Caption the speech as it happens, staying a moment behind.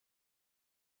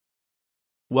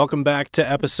Welcome back to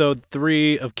episode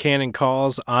 3 of Canon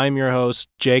Calls. I'm your host,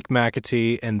 Jake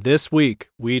McAtee, and this week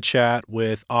we chat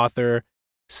with author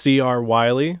CR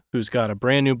Wiley, who's got a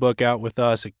brand new book out with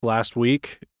us last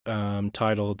week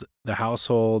titled The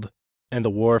Household and the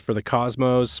War for the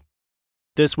Cosmos.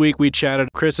 This week we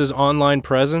chatted Chris's online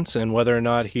presence and whether or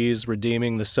not he's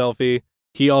redeeming the selfie.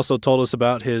 He also told us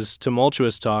about his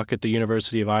tumultuous talk at the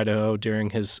University of Idaho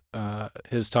during his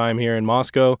time here in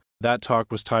Moscow. That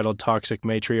talk was titled Toxic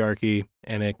Matriarchy,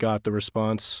 and it got the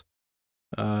response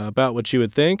about what you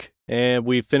would think. And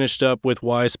we finished up with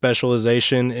why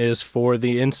specialization is for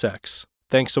the insects.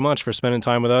 Thanks so much for spending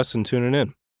time with us and tuning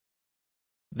in.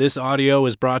 This audio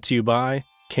is brought to you by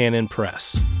Canon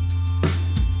Press.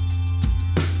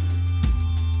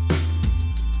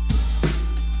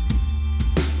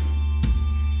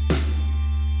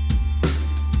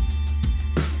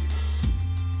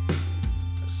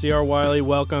 CR Wiley,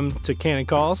 welcome to Canon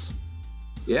Calls.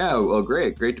 Yeah, well,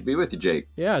 great to be with you, Jake.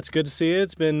 Yeah, it's good to see you.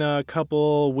 It's been a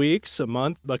couple weeks,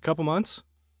 a couple months.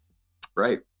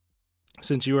 Right.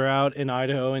 Since you were out in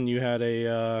Idaho and you had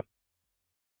a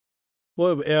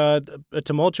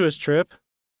tumultuous trip.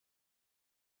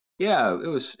 Yeah, it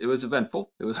was eventful.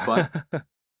 It was fun.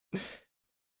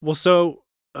 Well, so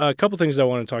a couple things I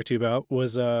want to talk to you about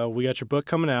was we got your book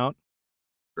coming out.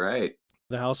 Right.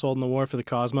 The Household and the War for the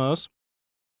Cosmos.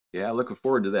 Yeah, looking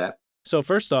forward to that. So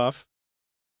first off,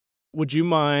 would you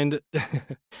mind, do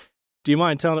you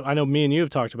mind telling, I know me and you have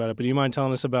talked about it, but do you mind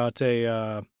telling us about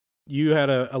you had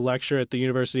a lecture at the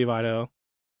University of Idaho.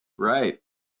 Right.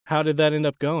 How did that end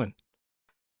up going?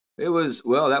 That was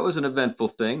an eventful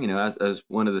thing. You know, as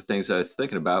one of the things I was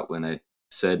thinking about when I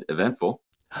said eventful.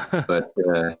 But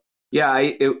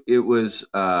it was,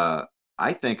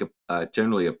 I think,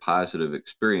 generally a positive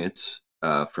experience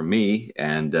for me.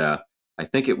 And I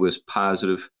think it was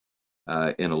positive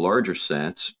in a larger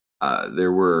sense.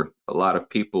 There were a lot of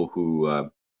people who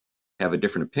have a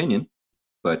different opinion,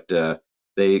 but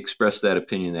they expressed that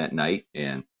opinion that night,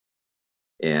 and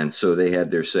so they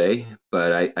had their say.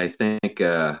 But I think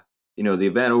the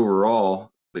event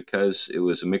overall, because it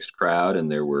was a mixed crowd,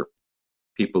 and there were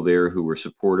people there who were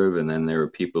supportive, and then there were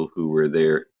people who were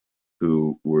there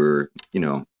who were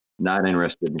not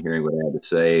interested in hearing what I had to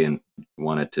say and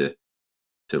wanted to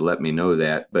let me know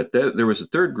that. But there was a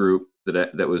third group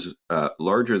that was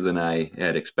larger than I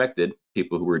had expected,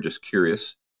 people who were just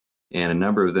curious. And a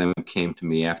number of them came to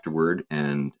me afterward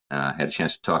and had a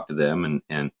chance to talk to them.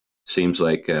 And seems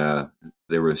like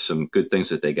there were some good things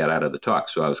that they got out of the talk.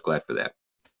 So I was glad for that.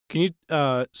 Can you,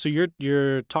 so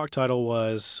your talk title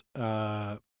was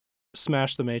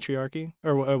Smash the Matriarchy?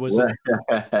 Or was it?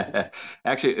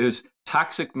 Actually, it was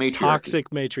Toxic Matriarchy.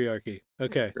 Toxic Matriarchy.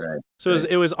 Okay. Right. So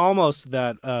it was almost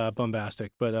that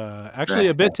bombastic, but actually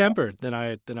a bit tempered than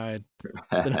I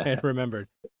had remembered.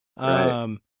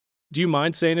 Right. Do you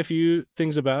mind saying a few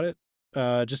things about it,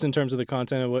 just in terms of the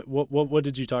content of what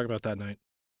did you talk about that night?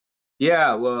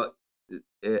 Yeah, well,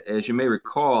 as you may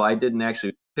recall, I didn't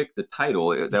actually pick the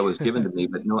title that was given to me,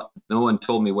 but no one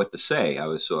told me what to say. I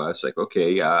was like,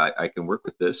 okay, yeah, I can work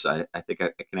with this. I think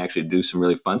I can actually do some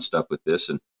really fun stuff with this,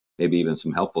 and maybe even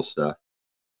some helpful stuff.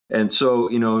 And so,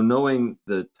 knowing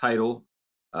the title,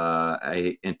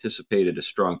 I anticipated a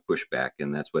strong pushback,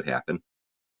 and that's what happened.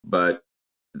 But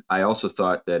I also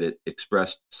thought that it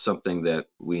expressed something that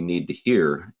we need to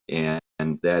hear, and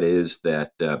that is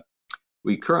that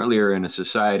we currently are in a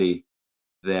society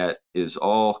that is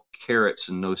all carrots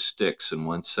and no sticks in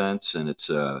one sense, and it's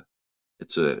a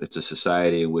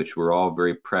society in which we're all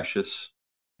very precious,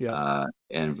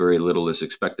 and very little is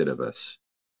expected of us.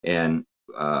 And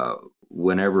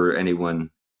whenever anyone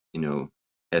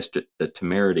has the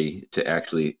temerity to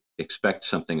actually expect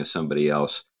something of somebody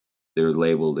else, they're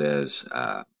labeled as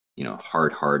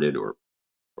hard-hearted or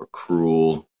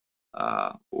cruel,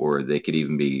 or they could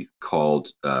even be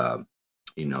called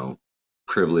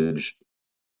privileged,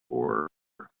 or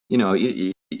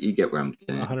you get where I'm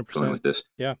going with this.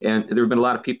 Yeah. And there have been a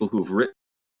lot of people who've written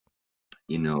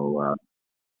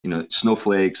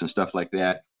snowflakes and stuff like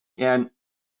that. And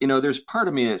there's part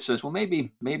of me that says, well,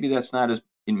 maybe that's not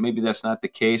the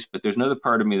case, but there's another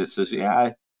part of me that says,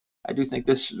 yeah, I do think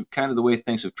this is kind of the way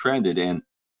things have trended, and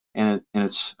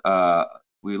it's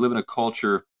we live in a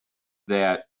culture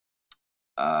that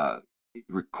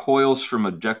recoils from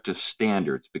objective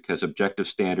standards, because objective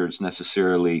standards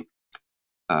necessarily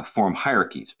form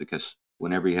hierarchies, because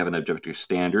whenever you have an objective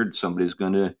standard, somebody's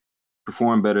going to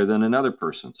perform better than another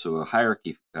person. So a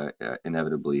hierarchy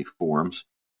inevitably forms.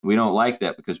 We don't like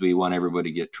that because we want everybody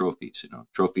to get trophies,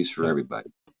 trophies for everybody.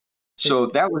 So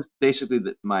that was basically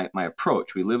my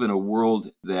approach. We live in a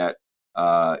world that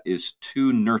is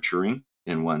too nurturing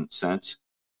in one sense,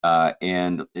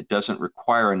 and it doesn't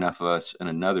require enough of us in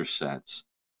another sense.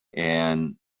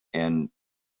 And and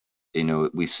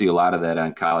we see a lot of that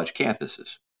on college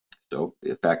campuses. So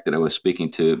the fact that I was speaking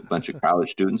to a bunch of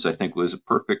college students, I think, was a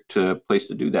perfect place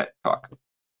to do that talk.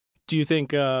 Do you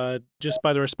think just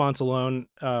by the response alone,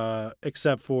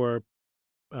 except for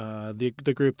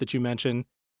the group that you mentioned,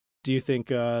 do you think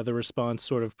the response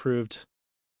sort of proved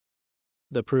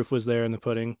the proof was there in the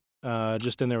pudding,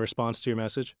 just in their response to your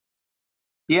message?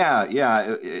 Yeah,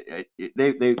 yeah.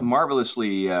 They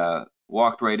marvelously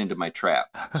walked right into my trap.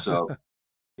 So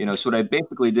so what I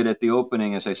basically did at the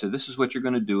opening is I said, "This is what you're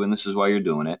going to do, and this is why you're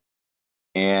doing it."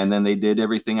 And then they did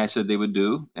everything I said they would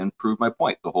do and proved my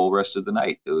point the whole rest of the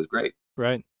night. It was great.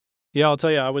 Right. Yeah, I'll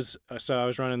tell you, I was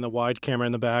running the wide camera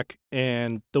in the back,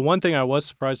 and the one thing I was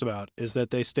surprised about is that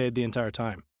they stayed the entire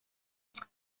time.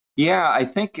 Yeah, I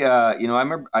think I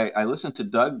remember I listened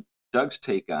to Doug's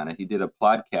take on it. He did a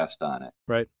podcast on it,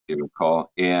 Right. if you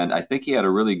recall, and I think he had a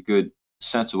really good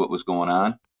sense of what was going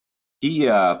on. He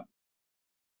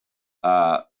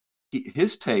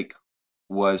his take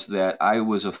was that I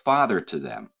was a father to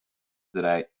them,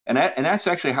 and that's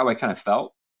actually how I kind of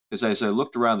felt, because as I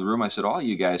looked around the room, I said, "All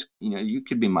you guys, you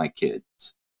could be my kids.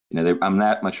 I'm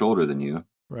not much older than you,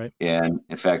 Right. and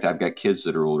in fact, I've got kids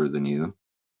that are older than you."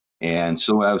 And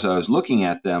so as I was looking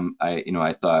at them,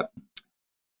 I thought,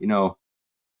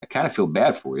 I kind of feel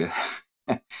bad for you.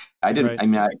 I didn't. Right. I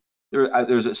mean,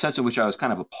 there's a sense in which I was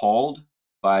kind of appalled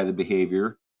by the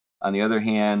behavior. On the other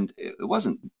hand, it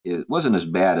wasn't as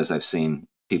bad as I've seen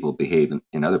people behave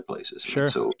in other places. Sure.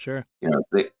 So Sure.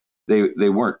 they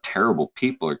weren't terrible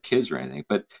people or kids or anything,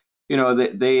 but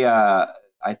they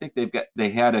I think they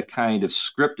had a kind of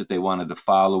script that they wanted to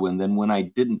follow, and then when I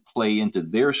didn't play into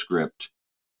their script,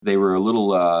 they were a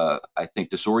little I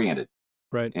think disoriented,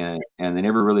 Right. and they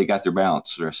never really got their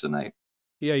balance the rest of the night.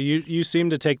 Yeah, you seem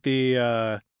to take the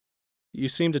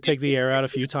air out a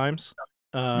few times.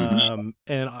 And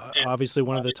obviously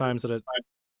one of the times that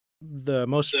the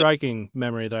most striking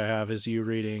memory that I have is you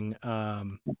reading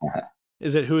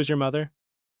is it Who Is Your Mother?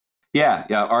 Yeah,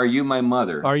 yeah. Are You My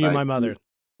Mother? Are You My Mother?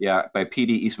 Yeah, by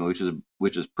P.D. Eastman,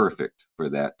 which is perfect for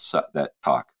that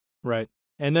talk. Right.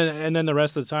 And then the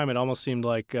rest of the time it almost seemed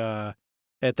like at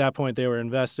that point they were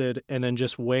invested and then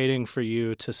just waiting for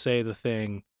you to say the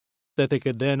thing that they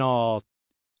could then all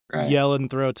yell and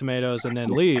throw tomatoes and then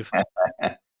leave.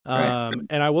 Right.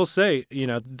 And I will say,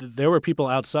 there were people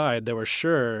outside that were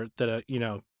sure that,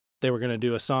 they were going to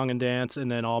do a song and dance and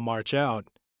then all march out.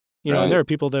 And there were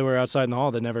people that were outside in the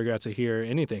hall that never got to hear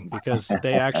anything because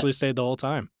they actually stayed the whole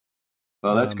time.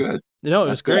 Well, that's good. No, it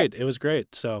was great. It was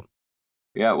great. So,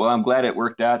 yeah, well, I'm glad it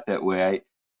worked out that way.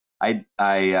 I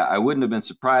wouldn't have been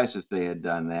surprised if they had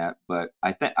done that, but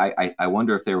I think I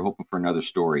wonder if they were hoping for another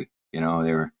story. They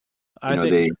were.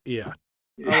 Yeah.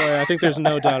 Oh, I think there's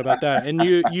no doubt about that. And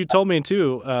you told me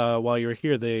too while you were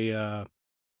here.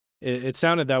 It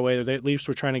sounded that way. They at least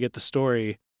were trying to get the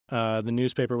story. The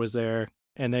newspaper was there,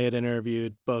 and they had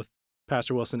interviewed both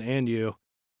Pastor Wilson and you,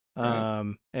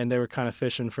 and they were kind of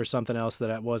fishing for something else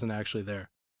that wasn't actually there.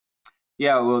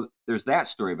 Yeah, well, there's that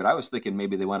story, but I was thinking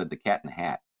maybe they wanted the Cat in the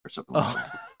Hat or something like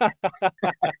that.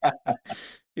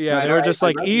 Yeah, they were just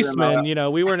like Eastman.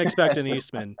 We weren't expecting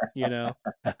Eastman.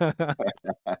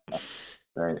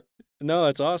 Right. No,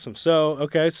 that's awesome. So,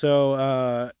 okay.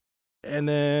 So, and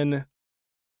then,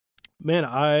 man,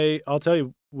 I'll tell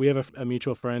you, we have a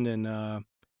mutual friend in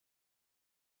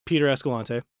Peter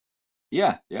Escalante.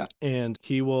 Yeah, yeah. And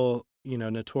he will,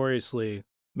 notoriously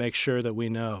make sure that we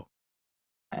know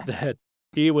that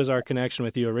he was our connection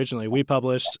with you originally. We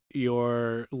published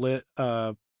your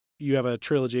you have a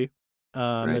trilogy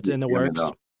that's in the works.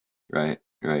 Right.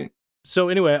 So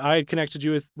anyway, I had connected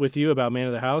you with you about Man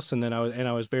of the House, and then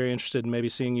I was very interested in maybe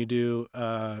seeing you do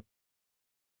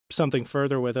something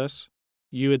further with us.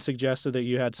 You had suggested that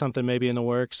you had something maybe in the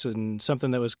works and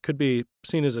something that could be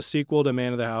seen as a sequel to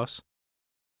Man of the House,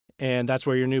 and that's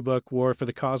where your new book War for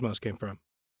the Cosmos came from.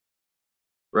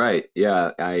 Right.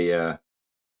 Yeah.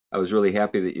 I was really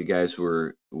happy that you guys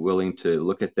were willing to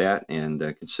look at that and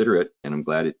consider it, and I'm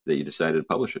glad that you decided to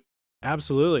publish it.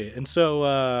 Absolutely. And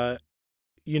so.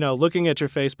 Looking at your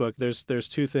Facebook, there's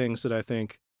two things that I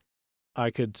think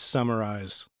I could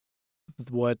summarize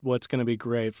what's going to be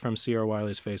great from CR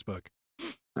Wiley's Facebook.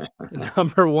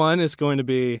 Number one is going to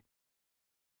be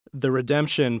the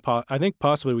redemption. I think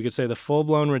possibly we could say the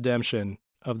full-blown redemption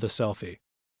of the selfie.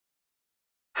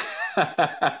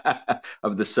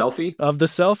 Of the selfie? Of the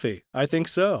selfie. I think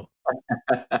so.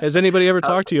 Has anybody ever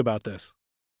talked to you about this?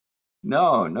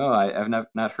 No, I've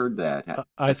not heard that.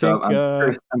 I So think,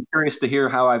 I'm curious to hear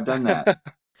how I've done that.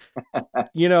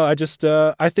 I just,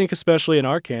 I think especially in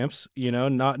our camps,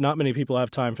 not many people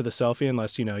have time for the selfie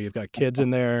unless, you've got kids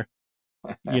in there,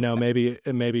 maybe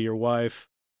your wife.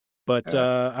 But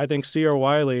Yeah. I think CR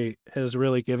Wiley has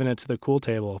really given it to the cool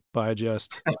table by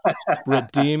just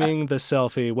redeeming the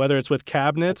selfie, whether it's with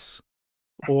cabinets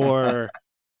or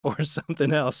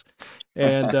something else.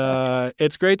 And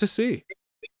it's great to see.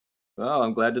 Well,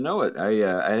 I'm glad to know it. I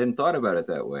hadn't thought about it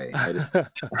that way. I just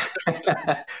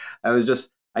I was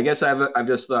just I guess I've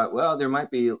just thought, well, there might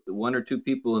be one or two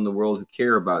people in the world who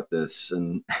care about this,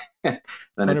 and then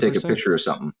I take a 100%. picture of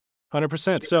something.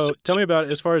 100%. So tell me about,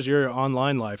 as far as your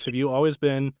online life, have you always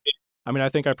been, I mean, I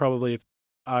think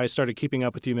I started keeping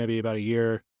up with you maybe about a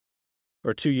year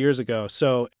or 2 years ago.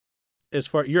 So as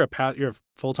far, you're a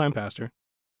full-time pastor.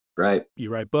 Right, You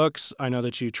write books. I know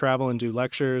that you travel and do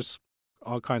lectures,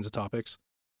 all kinds of topics.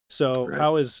 So right.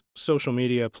 how is social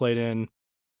media played in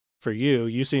for you?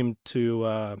 You seem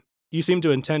to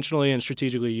intentionally and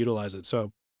strategically utilize it.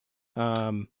 So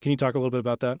can you talk a little bit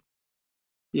about that?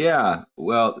 Yeah.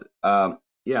 Well,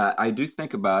 yeah, I do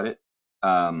think about it.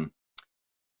 Um,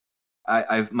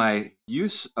 I've my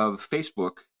use of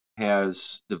Facebook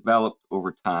has developed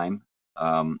over time,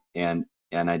 and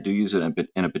I do use it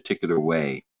in a particular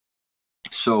way.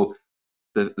 So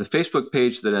the Facebook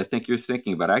page that I think you're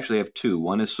thinking about, I actually have two.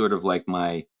 One is sort of like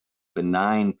my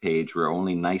benign page where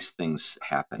only nice things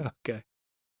happen, Okay.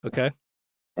 Okay.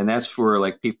 and that's for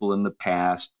like people in the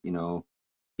past,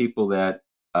 people that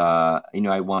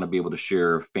I want to be able to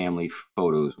share family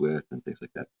photos with and things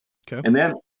like that. Okay. And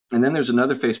then there's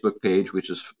another Facebook page which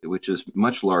is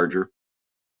much larger,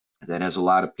 that has a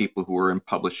lot of people who are in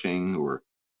publishing or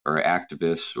are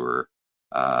activists or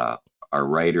uh, are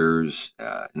writers,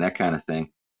 and that kind of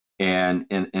thing. And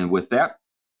with that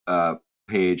uh,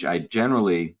 page, I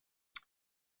generally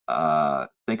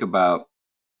think about.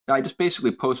 I just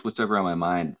basically post what's ever on my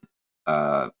mind,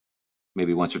 uh,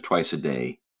 maybe once or twice a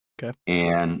day, Okay.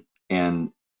 and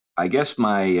I guess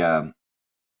my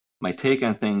take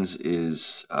on things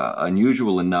is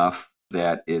unusual enough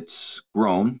that it's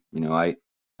grown.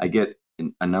 I get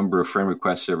a number of friend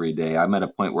requests every day. I'm at a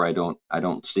point where I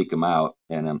don't seek them out,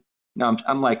 and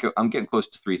I'm getting close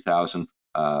to 3,000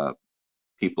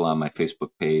 people on my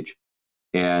Facebook page,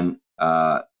 and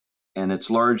uh, and it's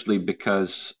largely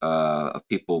because of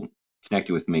people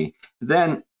connecting with me.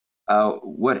 Then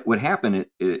what happened?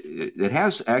 It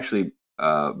has actually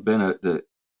been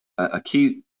a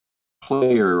key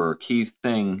player or key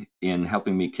thing in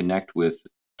helping me connect with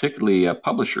particularly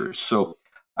publishers. So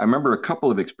I remember a couple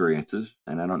of experiences,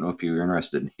 and I don't know if you're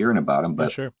interested in hearing about them, Yeah,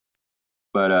 but sure.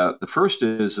 the first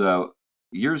is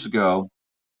years ago.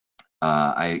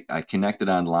 I connected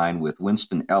online with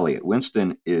Winston Elliott.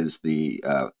 Winston is the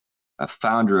a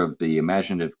founder of the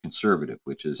Imaginative Conservative,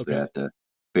 which is Okay. that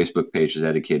Facebook page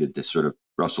dedicated to sort of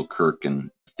Russell Kirk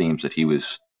and themes that he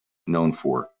was known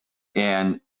for.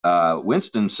 And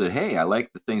Winston said, "Hey, I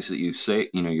like the things that you say.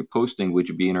 You're posting. Would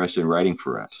you be interested in writing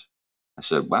for us?" I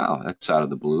said, "Wow, that's out of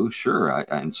the blue. Sure."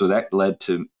 And so that led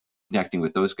to connecting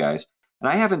with those guys. And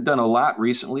I haven't done a lot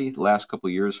recently, the last couple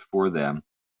of years for them.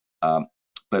 Um,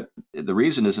 but the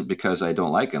reason isn't because I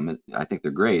don't like them. I think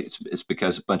they're great. It's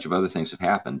because a bunch of other things have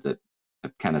happened that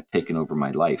have kind of taken over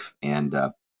my life. And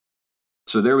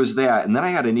so there was that. And then I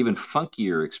had an even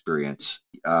funkier experience.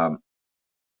 And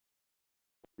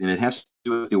it has to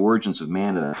do with the origins of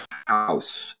man in a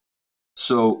house.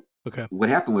 So Okay. what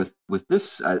happened with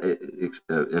this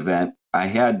event, I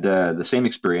had the same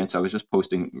experience. I was just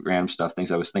posting random stuff,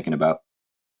 things I was thinking about.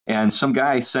 And some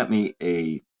guy sent me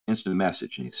a instant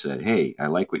message, and he said, "Hey, I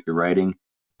like what you're writing.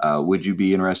 Would you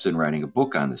be interested in writing a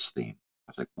book on this theme?"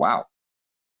 I was like, "Wow,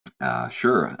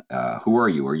 sure. Who are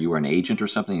you? Are you an agent or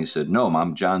something?" He said, "No,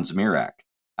 I'm John Zmirak.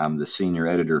 I'm the senior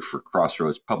editor for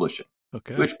Crossroads Publishing,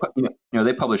 Okay. which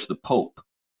they publish the Pope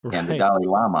and the Right. Dalai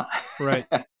Lama." Right.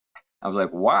 I was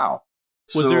like, "Wow."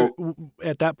 Was there, So,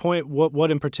 at that point,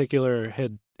 what in particular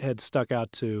had stuck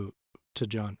out to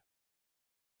John?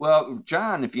 well,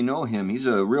 John, if you know him, he's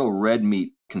a real red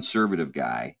meat conservative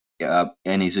guy,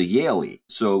 and he's a Yaley.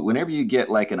 So whenever you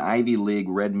get like an Ivy League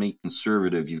red meat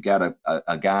conservative, you've got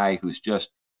a guy who's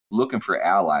just looking for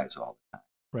allies all the time.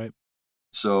 Right.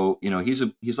 So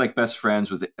he's like best friends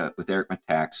with Eric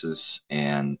Metaxas,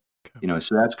 and Okay.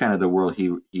 so that's kind of the world he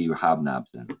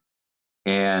hobnobs in.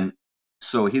 And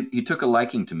so he took a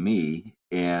liking to me,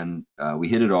 and we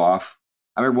hit it off.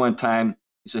 I remember one time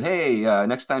he said, "Hey,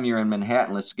 next time you're in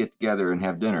Manhattan, let's get together and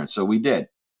have dinner." And so we did.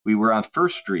 We were on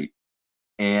First Street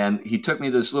and he took me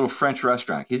to this little French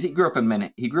restaurant. He grew up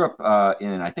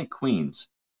in I think Queens.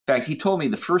 In fact, he told me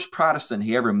the first Protestant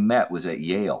he ever met was at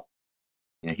Yale.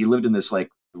 He lived in this like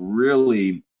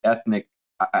really ethnic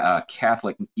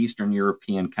Catholic Eastern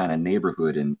European kind of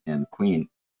neighborhood in Queens.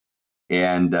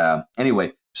 And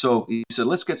anyway, so he said,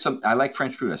 let's get some. I like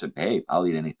French food. I said, hey, I'll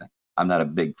eat anything. I'm not a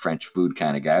big French food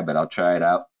kind of guy, but I'll try it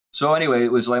out. So anyway,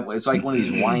 it's like one of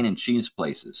these wine and cheese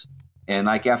places. And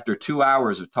like after 2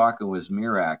 hours of talking with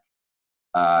Mirak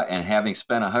and having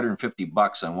spent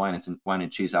 $150 on wine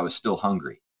and cheese, I was still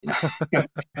hungry. It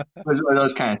was one of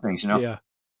those kind of things, Yeah.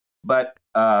 But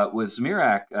with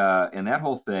Zmirak and that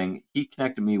whole thing, he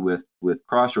connected me with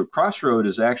Crossroad. Crossroad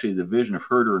is actually the division of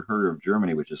Herder and Herder of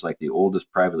Germany, which is like the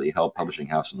oldest privately held publishing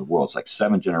house in the world. It's like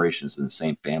 7 generations in the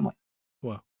same family.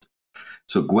 Wow.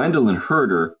 So Gwendolyn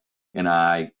Herder and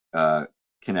I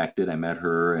connected. I met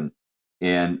her,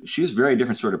 and she's a very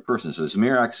different sort of person. So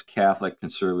Zmirak's Catholic,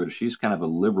 conservative. She's kind of a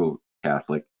liberal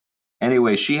Catholic.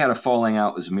 Anyway, she had a falling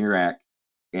out with Zmirak,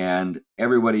 and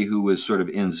everybody who was sort of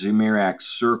in Zmirak's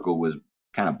circle was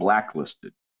kind of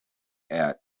blacklisted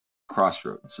at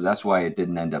Crossroads. So that's why it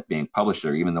didn't end up being published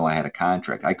there, even though I had a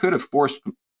contract. I could have forced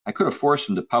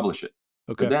them to publish it.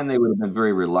 Okay. But then they would have been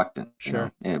very reluctant.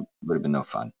 Sure. It would have been no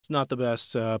fun. It's not the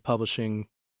best publishing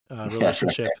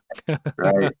relationship.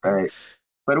 Right.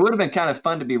 But it would have been kind of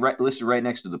fun to be listed right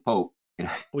next to the Pope.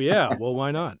 Well, yeah. Well,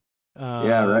 why not?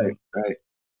 Yeah, right.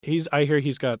 I hear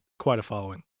he's got quite a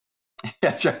following.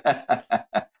 That's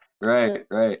right.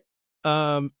 right.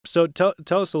 So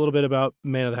tell us a little bit about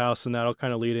Man of the House, and that'll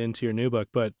kind of lead into your new book.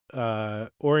 But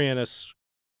orient us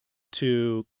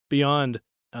to beyond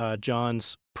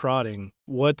John's prodding.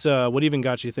 What even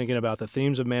got you thinking about the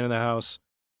themes of Man of the House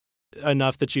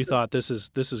enough that you thought this is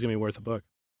gonna be worth a book?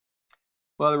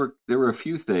 Well, there were a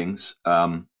few things.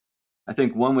 I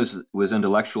think one was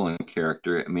intellectual in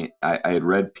character. I mean, I had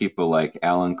read people like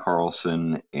Alan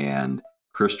Carlson and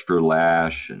Christopher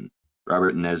Lash and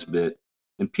Robert Nesbitt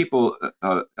and people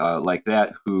like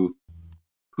that who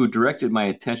directed my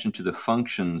attention to the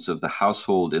functions of the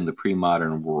household in the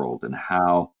pre-modern world and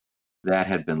how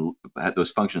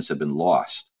those functions had been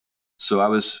lost. So I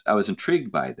was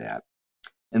intrigued by that,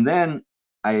 and then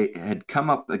I had come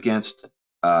up against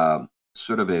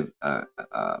sort of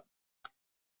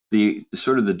the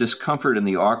discomfort and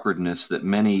the awkwardness that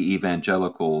many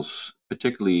evangelicals,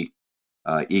 particularly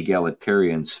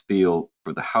egalitarians, feel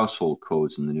for the household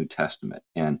codes in the New Testament,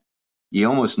 and you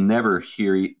almost never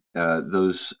hear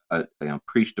those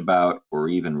preached about or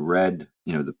even read.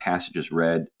 The passages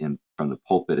read from the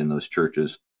pulpit in those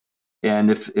churches, and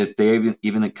if they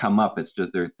even come up, it's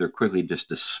just they're quickly just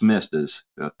dismissed as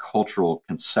a cultural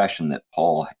concession that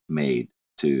Paul made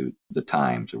to the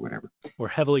times or whatever. Or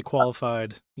heavily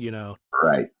qualified,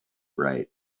 Right.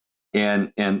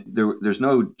 And there's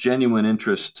no genuine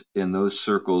interest in those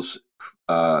circles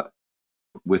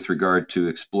with regard to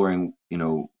exploring,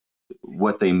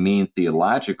 what they mean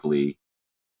theologically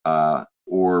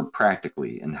or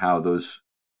practically, and how those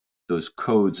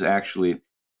codes actually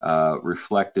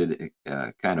reflected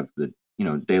kind of the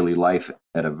daily life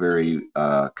at a very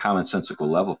commonsensical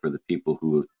level for the people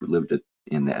who lived at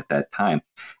that time.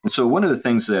 And so one of the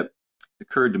things that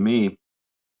occurred to me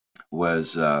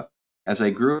was as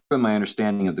I grew in my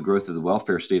understanding of the growth of the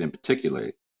welfare state in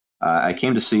particular, I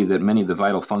came to see that many of the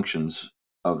vital functions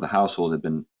of the household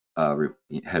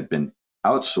had been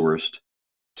outsourced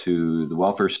to the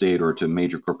welfare state or to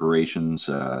major corporations,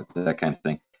 that kind of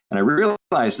thing. And I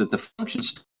realized that the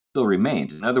functions still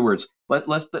remained. In other words, let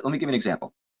me give you an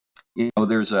example.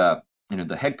 There's the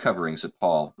head coverings that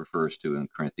Paul refers to in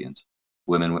Corinthians,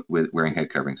 women wearing head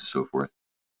coverings and so forth.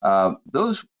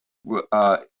 Those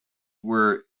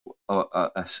were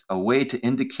a way to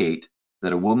indicate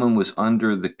that a woman was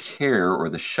under the care or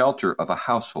the shelter of a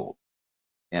household,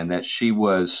 and that she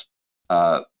was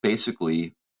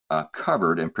basically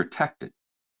covered and protected.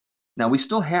 Now, we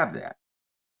still have that,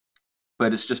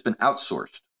 but it's just been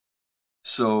outsourced.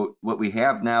 So what we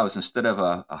have now is, instead of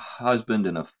a husband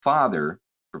and a father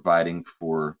providing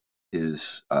for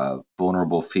his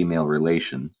vulnerable female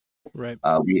relations, right?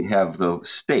 We have the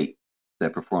state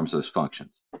that performs those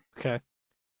functions. Okay.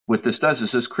 What this does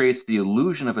is this creates the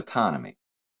illusion of autonomy,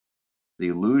 the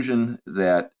illusion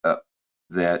that a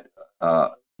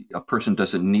person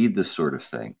doesn't need this sort of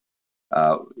thing.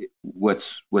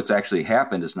 What's actually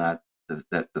happened is not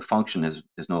that the function is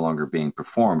no longer being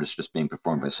performed; it's just being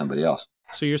performed by somebody else.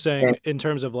 So you're saying, in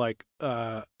terms of like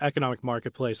economic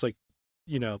marketplace, like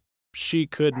she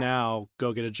could now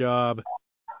go get a job,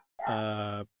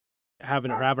 have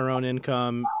her own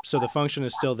income, so the function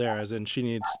is still there, as in she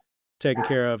needs taken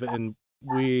care of, and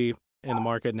we in the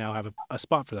market now have a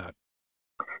spot for that.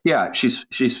 Yeah, she's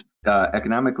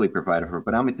economically provided for,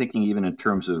 but I'm thinking even in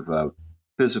terms of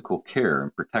physical care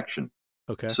and protection.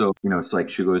 Okay. So, it's like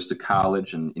she goes to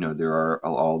college, and there are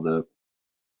all the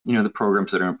the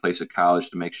programs that are in place at college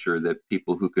to make sure that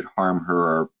people who could harm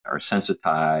her are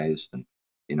sensitized, and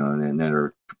and there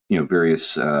are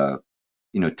various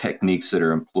techniques that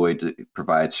are employed to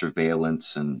provide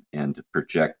surveillance and to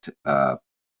project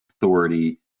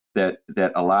authority that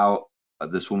allow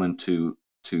this woman to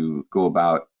go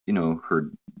about her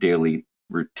daily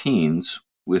routines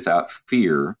without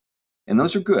fear, and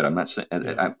those are good. I'm not saying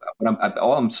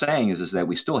all I'm saying is that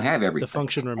we still have everything. The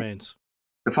function remains.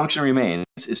 The function remains.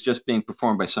 It's just being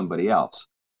performed by somebody else.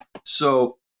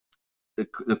 So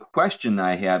the question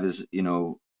I have is,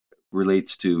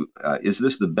 relates to is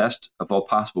this the best of all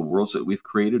possible worlds that we've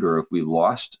created, or have we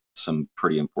lost some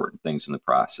pretty important things in the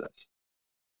process?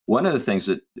 One of the things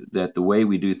that the way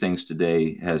we do things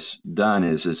today has done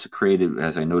is created,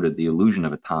 as I noted, the illusion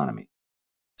of autonomy.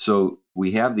 So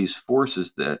we have these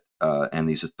forces that and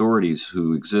these authorities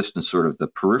who exist in sort of the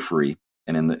periphery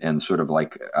and sort of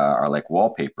like are like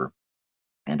wallpaper,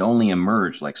 and only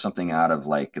emerge like something out of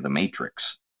like the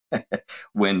Matrix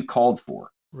when called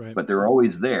for. Right. But they're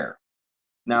always there.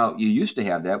 Now, you used to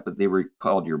have that, but they were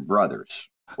called your brothers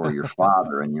or your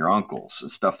father and your uncles and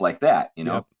stuff like that.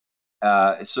 Yep.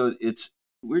 So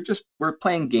we're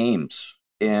playing games,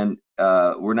 and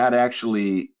we're not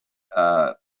actually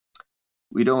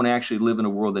we don't actually live in a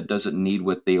world that doesn't need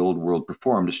what the old world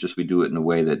performed. It's just we do it in a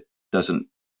way that doesn't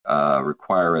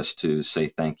require us to say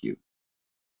thank you.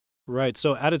 Right.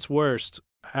 So at its worst,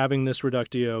 having this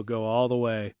reductio go all the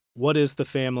way, what is the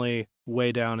family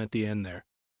way down at the end there?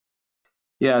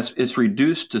 Yeah, it's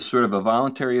reduced to sort of a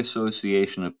voluntary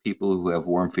association of people who have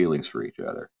warm feelings for each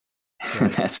other. Right.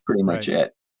 And that's pretty much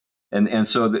it. And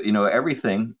so that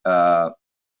everything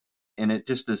and it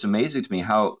just is amazing to me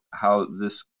how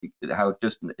it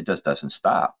just doesn't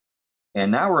stop.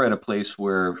 And now we're at a place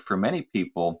where for many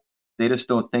people they just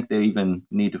don't think they even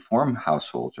need to form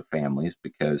households or families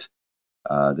because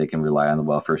they can rely on the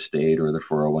welfare state or the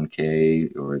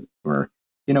 401k or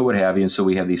what have you. And so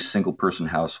we have these single person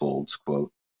households,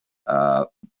 quote.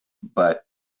 But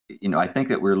I think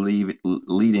that we're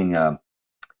leading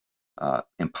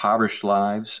impoverished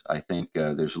lives. I think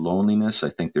there's loneliness. I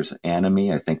think there's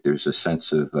anomie. I think there's a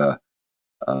sense of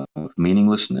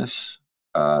meaninglessness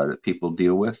that people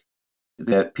deal with,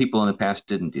 that people in the past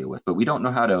didn't deal with. But we don't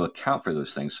know how to account for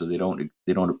those things, so they don't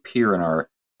appear on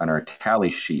our tally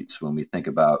sheets when we think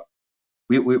about.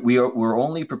 We're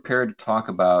only prepared to talk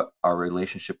about our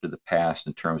relationship to the past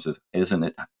in terms of isn't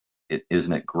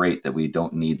it great that we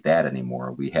don't need that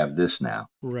anymore? We have this now.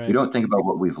 Right. We don't think about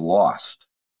what we've lost.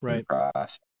 Right.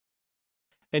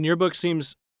 And your book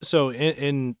seems so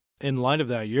in light of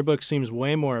that, your book seems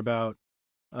way more about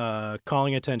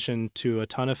calling attention to a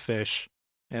ton of fish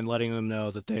and letting them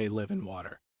know that they live in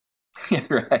water.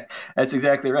 Right. That's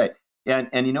exactly right.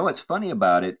 And what's funny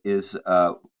about it is,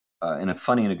 in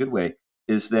a good way,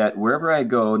 is that wherever I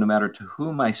go, no matter to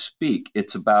whom I speak,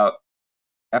 it's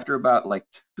after about like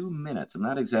 2 minutes, I'm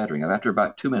not exaggerating, after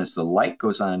about 2 minutes, the light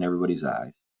goes on in everybody's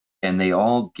eyes and they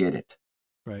all get it.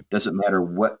 Right. Doesn't matter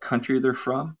what country they're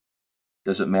from.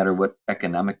 Doesn't matter what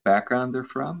economic background they're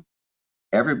from.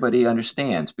 Everybody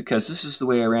understands because this is the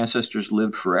way our ancestors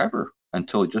lived forever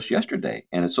until just yesterday.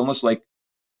 And it's almost like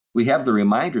we have the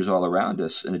reminders all around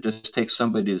us, and it just takes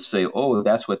somebody to say, oh,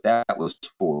 that's what that was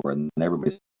for. And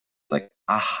everybody's like,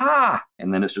 aha.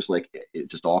 And then it's just like, it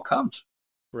just all comes.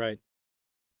 Right.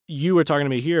 You were talking to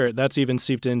me here. That's even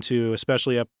seeped into,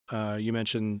 especially up, you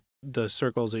mentioned the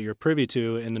circles that you're privy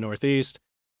to in the Northeast,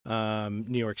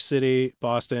 New York City,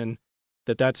 Boston,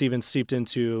 that's even seeped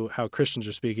into how Christians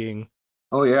are speaking.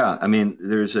 Oh, yeah. I mean,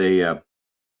 there's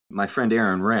my friend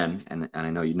Aaron Wren, and I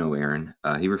know you know Aaron,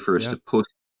 he refers to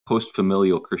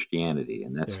post-familial Christianity,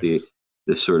 and that's this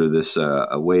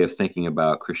a way of thinking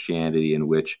about Christianity in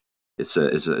which it's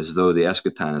as though the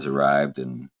eschaton has arrived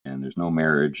and there's no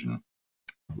marriage and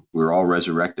we're all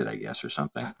resurrected, I guess, or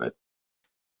something. But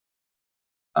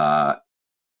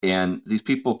and these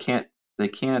people can't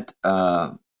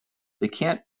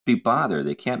be bothered.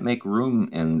 They can't make room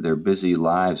in their busy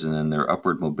lives and in their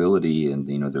upward mobility and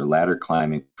their ladder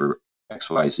climbing for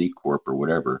XYZ Corp or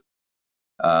whatever,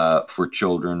 for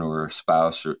children or a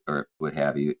spouse or what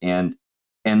have you. And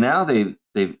now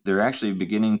they're actually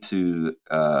beginning to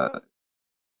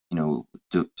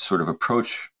to sort of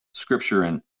approach Scripture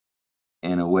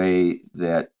in a way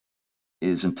that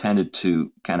is intended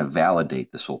to kind of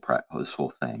validate this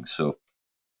whole thing. So,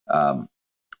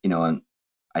 and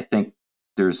I think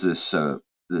there's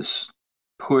this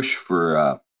push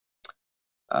for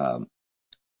um,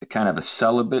 a kind of a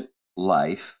celibate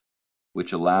life,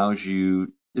 which allows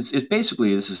you. It's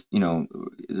basically this is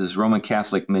this Roman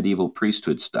Catholic medieval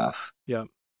priesthood stuff. Yeah.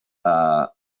 Uh,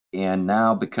 and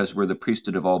now because we're the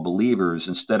priesthood of all believers,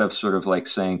 instead of sort of like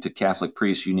saying to Catholic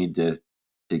priests, you need to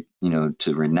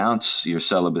renounce your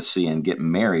celibacy and get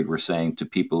married, we're saying to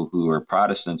people who are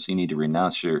Protestants, you need to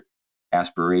renounce your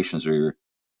aspirations or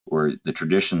the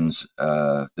traditions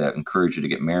that encourage you to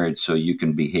get married, so you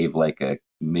can behave like a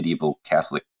medieval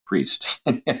Catholic priest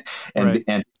and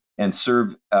Right. and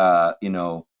serve a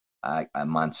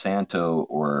Monsanto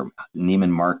or Neiman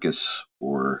Marcus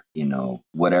or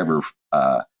whatever,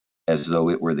 as though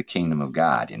it were the kingdom of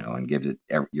God, and gives it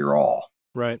your all.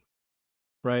 Right.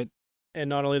 Right. And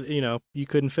not only, you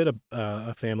couldn't fit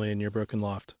a family in your broken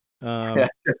loft. That's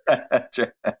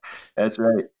right. That's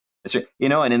right. That's right.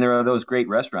 And then there are those great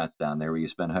restaurants down there where you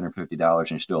spend $150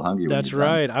 and you're still hungry when That's you're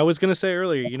done. right. I was going to say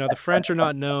earlier, the French are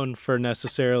not known for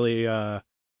necessarily,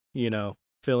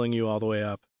 filling you all the way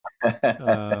up.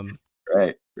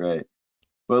 Right. Right.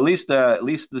 Well, at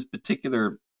least this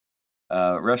particular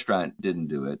restaurant didn't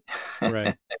do it.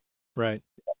 Right. Right.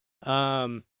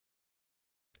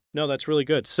 No, that's really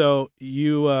good. So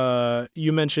you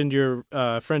mentioned your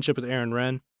friendship with Aaron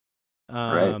Wrenn.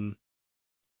 Right.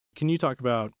 Can you talk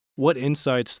about what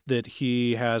insights that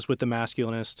he has with the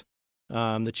masculinist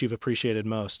that you've appreciated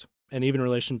most, and even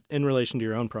in relation to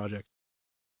your own project?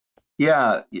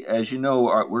 Yeah, as you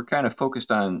know, we're kind of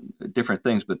focused on different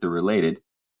things, but they're related.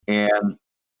 And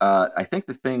I think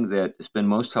the thing that has been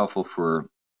most helpful for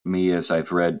me as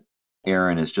I've read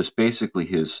Aaron is just basically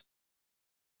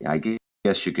I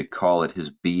guess you could call it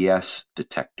his BS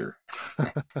detector.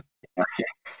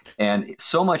 And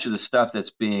so much of the stuff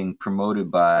that's being promoted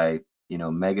by,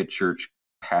 mega church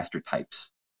pastor types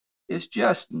is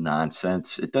just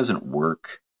nonsense. It doesn't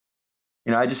work.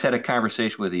 I just had a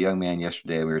conversation with a young man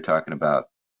yesterday. We were talking about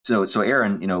so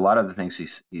Aaron. A lot of the things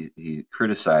he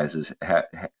criticizes, a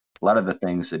lot of the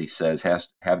things that he says have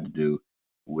to do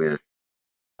with,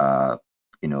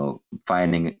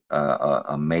 finding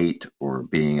a mate or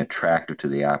being attracted to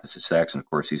the opposite sex. And of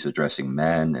course, he's addressing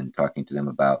men and talking to them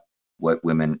about what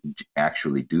women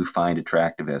actually do find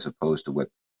attractive, as opposed to what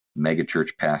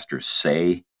megachurch pastors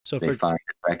say they find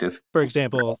attractive. For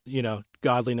example,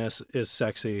 godliness is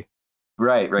sexy.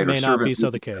 Right. May not be so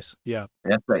the case. Yeah.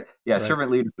 That's right. Yeah, Right.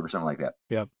 servant leadership or something like that.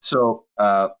 Yeah. So,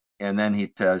 and then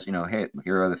he says, hey,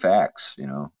 here are the facts.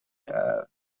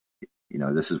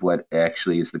 This is what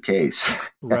actually is the case.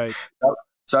 Right.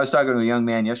 So I was talking to a young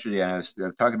man yesterday, and I was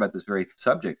talking about this very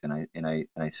subject, and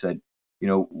I said,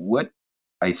 what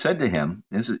I said to him.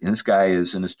 This guy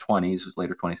is in his 20s, his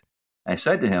later 20s. And I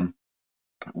said to him,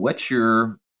 what's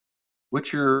your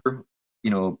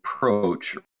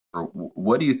approach, or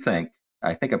what do you think?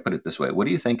 I think I put it this way: what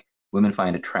do you think women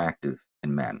find attractive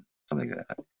in men? Something like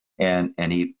that. And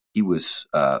he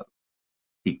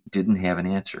didn't have an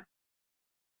answer.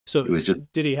 So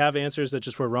did he have answers that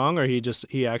just were wrong, or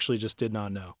he actually just did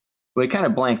not know? Well, he kind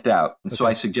of blanked out, and so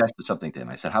I suggested something to him.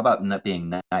 I said, "How about not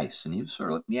being nice?" And he was sort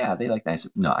of like, "Yeah, they like nice."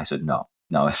 No, I said, "No,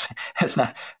 that's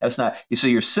not. You see,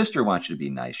 your sister wants you to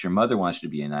be nice. Your mother wants you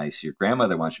to be nice. Your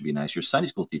grandmother wants you to be nice. Your Sunday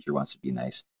school teacher wants you to be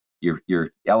nice. Your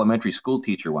elementary school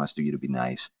teacher wants you to be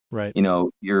nice. Right.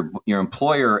 Your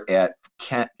employer at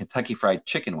Kentucky Fried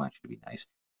Chicken wants you to be nice.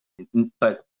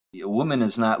 But a woman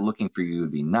is not looking for you to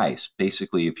be nice.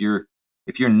 Basically, if you're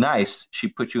nice, she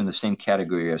puts you in the same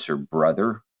category as her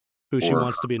brother, who she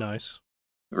wants to be nice.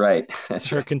 Right. That's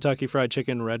her right. Kentucky Fried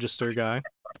Chicken register guy.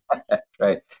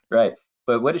 Right.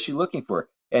 But what is she looking for?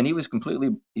 And he was completely,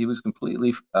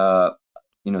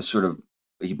 sort of,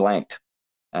 he blanked.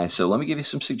 And so let me give you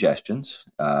some suggestions.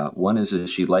 One is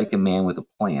she'd like a man with a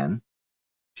plan.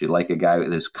 She'd like a guy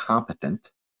who's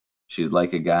competent. She'd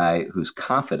like a guy who's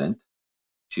confident.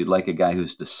 She'd like a guy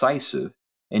who's decisive.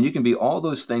 And you can be all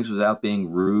those things without being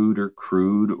rude or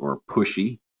crude or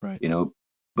pushy. Right.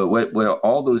 But what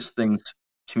all those things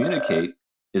communicate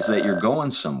is that you're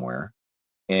going somewhere.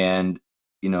 And,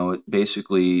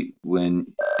 basically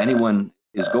when anyone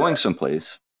is going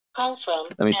someplace,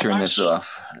 let me turn this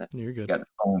off. You're good. Got a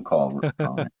phone call.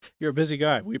 You're a busy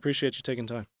guy. We appreciate you taking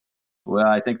time. Well,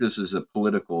 I think this is a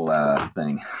political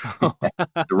thing. The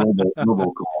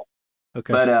robocall.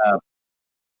 Okay. But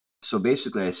so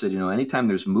basically I said, anytime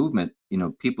there's movement,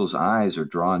 people's eyes are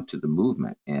drawn to the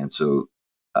movement. And so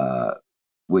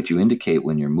what you indicate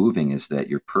when you're moving is that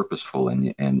you're purposeful,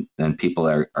 and then people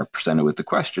are presented with the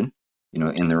question,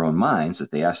 in their own minds,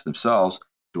 that they ask themselves,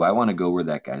 do I want to go where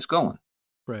that guy's going?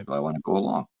 Right. Do I want to go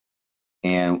along?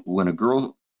 And when a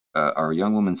girl or a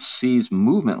young woman sees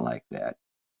movement like that,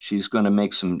 she's going to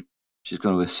make some. She's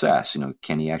going to assess.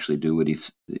 Can he actually do what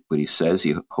he says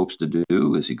he hopes to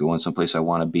do? Is he going someplace I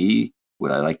want to be?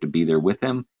 Would I like to be there with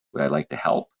him? Would I like to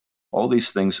help? All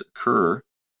these things occur.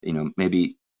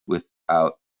 Maybe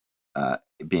without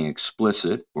being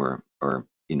explicit or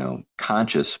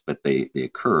conscious, but they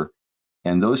occur,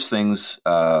 and those things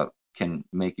can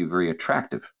make you very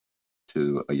attractive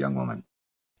to a young woman.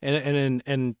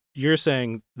 And you're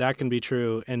saying that can be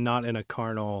true and not in a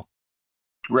carnal,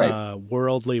 right,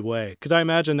 worldly way. Because I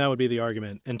imagine that would be the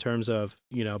argument in terms of,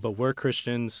 but we're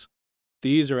Christians.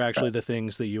 These are actually the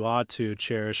things that you ought to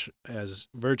cherish as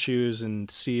virtues and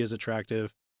see as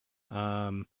attractive.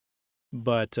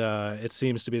 But it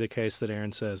seems to be the case that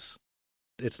Aaron says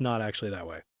it's not actually that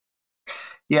way.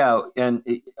 Yeah, and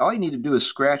all you need to do is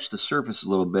scratch the surface a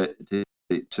little bit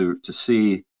to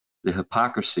see the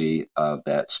hypocrisy of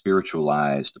that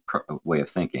spiritualized way of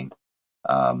thinking.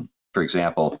 For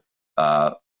example,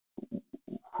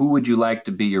 who would you like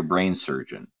to be your brain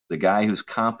surgeon? The guy who's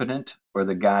competent or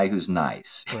the guy who's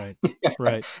nice? Right,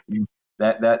 right.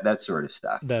 That sort of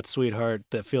stuff. That sweetheart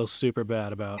that feels super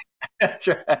bad about. That's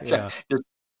right. Right. Just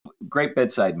great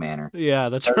bedside manner. Yeah,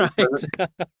 that's right.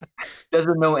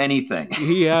 Doesn't know anything.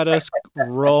 He had us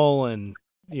rolling,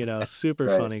 super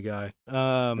right. funny guy.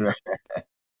 Right.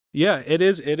 Yeah, it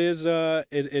is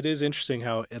interesting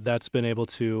how that's been able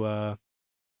to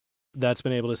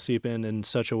seep in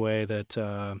such a way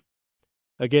that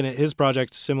again, his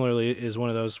project similarly is one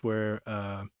of those where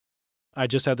I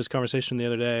just had this conversation the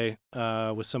other day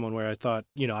with someone where I thought,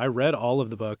 I read all of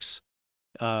the books.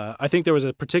 I think there was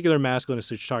a particular masculinist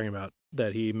that you're talking about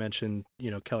that he mentioned,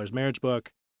 Keller's marriage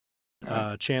book,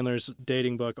 Chandler's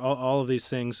dating book, all of these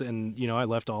things. And, I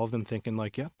left all of them thinking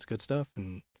like, yeah, it's good stuff.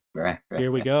 And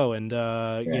here we go. And,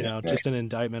 just an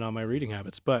indictment on my reading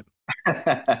habits. But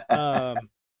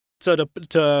so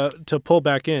to pull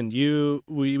back in,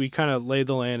 we kind of laid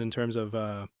the land in terms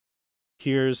of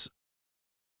here's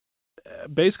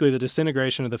basically the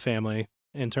disintegration of the family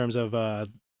in terms of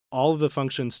all of the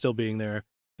functions still being there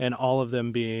and all of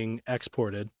them being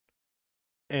exported.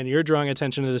 And you're drawing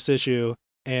attention to this issue.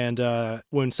 And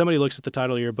when somebody looks at the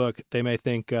title of your book, they may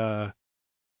think,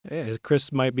 hey,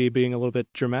 Chris might be being a little bit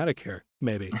dramatic here,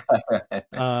 maybe.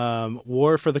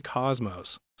 War for the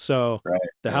Cosmos. So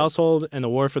the household and the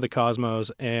war for the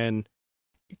cosmos. And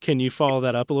can you follow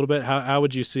that up a little bit? How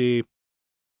would you see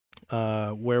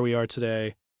where we are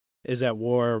today is at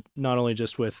war, not only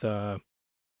just with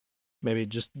maybe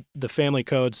just the family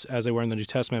codes as they were in the New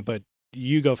Testament, but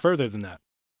you go further than that.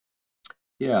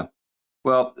 Yeah.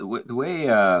 Well, the way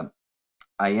I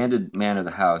ended Man of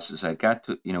the House is I got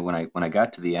to, when I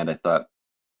got to the end, I thought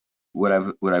what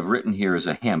I've written here is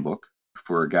a handbook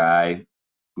for a guy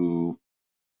who,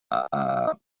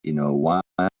 wants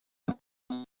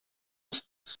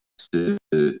to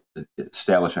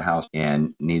establish a house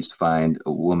and needs to find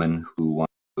a woman who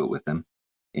wants to do it with him.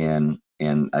 And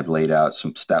I've laid out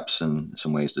some steps and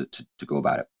some ways to go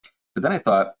about it. But then I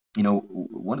thought,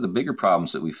 one of the bigger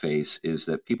problems that we face is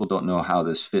that people don't know how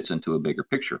this fits into a bigger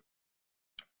picture.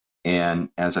 And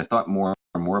as I thought more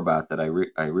and more about that,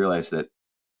 I realized that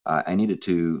I needed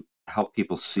to help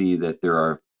people see that there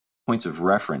are points of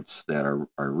reference that are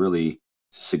really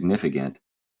significant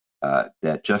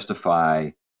that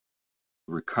justify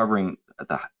recovering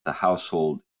the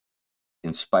household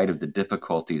in spite of the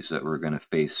difficulties that we're going to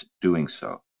face doing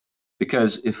so.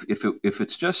 Because if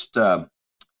it's just about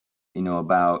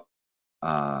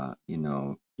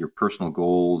your personal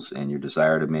goals and your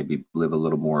desire to maybe live a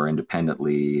little more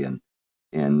independently and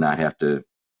not have to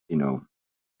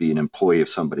be an employee of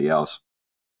somebody else,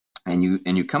 and you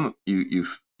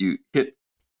hit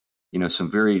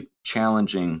some very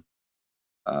challenging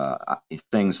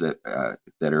things that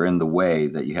are in the way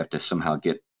that you have to somehow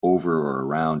get over or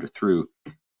around or through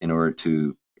in order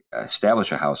to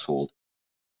establish a household.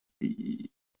 You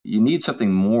need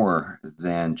something more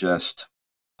than just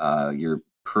your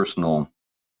personal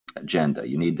agenda.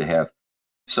 You need to have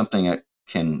something that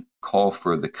can call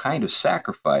for the kind of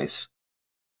sacrifice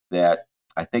that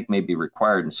I think may be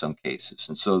required in some cases.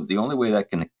 And so the only way that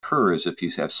can occur is if you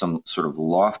have some sort of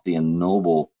lofty and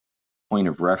noble point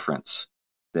of reference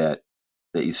that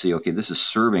you see, okay, this is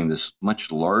serving this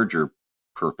much larger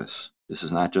purpose. This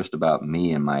is not just about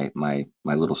me and my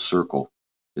little circle.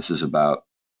 This is about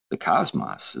the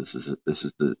cosmos. This is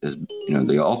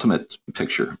the ultimate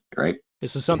picture, right?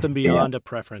 This is something beyond a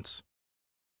preference.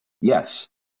 Yes,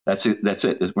 that's it.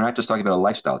 We're not just talking about a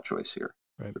lifestyle choice here.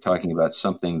 Right. We're talking about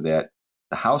something that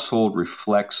the household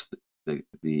reflects the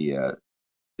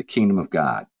kingdom of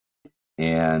God,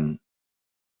 and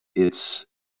it's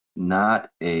not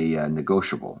a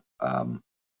negotiable.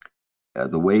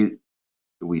 the way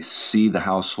we see the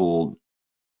household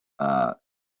uh,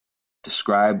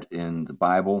 described in the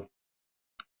Bible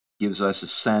gives us a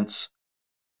sense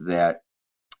that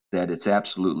it's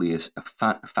absolutely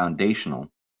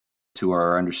foundational to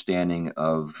our understanding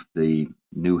of the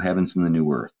new heavens and the new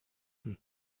earth. Hmm.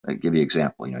 I give you an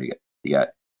example. You got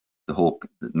the whole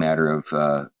matter of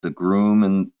the groom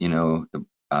and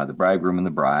the bridegroom and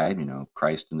the bride.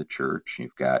 Christ and the church.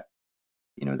 You've got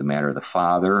the matter of the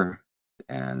father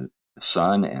and the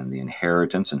son and the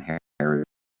inheritance, inheriting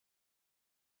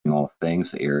all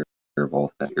things, the heir of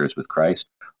all things, heirs with Christ.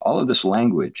 All of this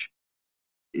language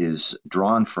is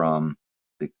drawn from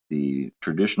the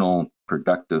traditional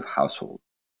productive household.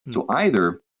 So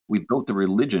either we built the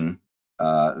religion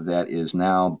that is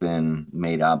now been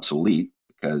made obsolete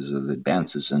because of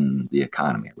advances in the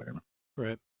economy or whatever,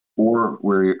 right? Or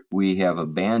we have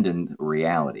abandoned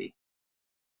reality,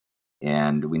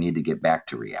 and we need to get back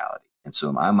to reality. And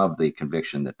so I'm of the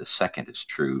conviction that the second is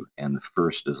true and the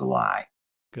first is a lie.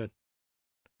 Good,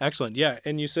 excellent, yeah.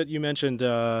 And you mentioned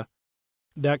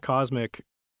that cosmic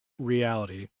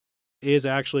reality is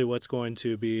actually what's going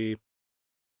to be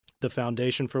the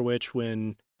foundation for which,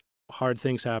 when hard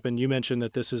things happen, you mentioned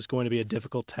that this is going to be a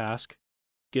difficult task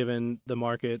given the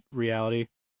market reality.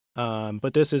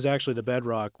 But this is actually the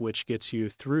bedrock which gets you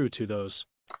through to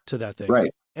that thing.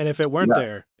 Right. And if it weren't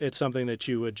there, it's something that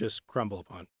you would just crumble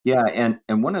upon. Yeah,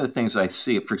 and one of the things I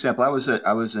see, for example,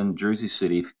 I was in Jersey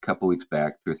City a couple weeks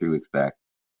back, 2 or 3 weeks back,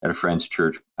 at a friend's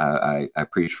church. I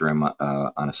preached for him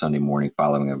on a Sunday morning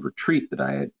following a retreat that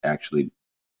I had actually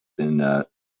been, that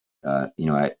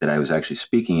I was actually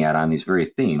speaking at on these very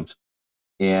themes.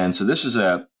 And so this is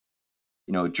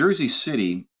Jersey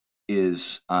City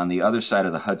is on the other side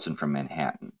of the Hudson from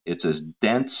Manhattan. It's as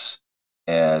dense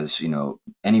as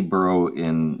any borough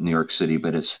in New York City,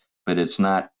 but it's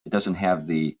not. It doesn't have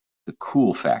the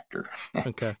cool factor.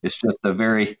 Okay. It's just a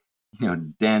very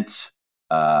dense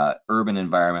urban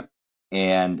environment,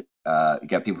 and you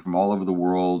got people from all over the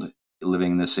world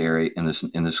living in this area, in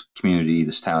this community,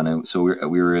 this town. And so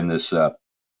we were in this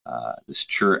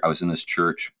church. I was in this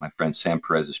church, my friend Sam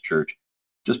Perez's church,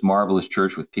 just marvelous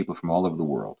church with people from all over the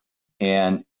world.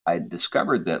 And I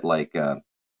discovered that like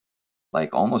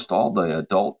almost all the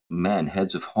adult men,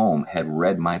 heads of home, had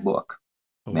read my book,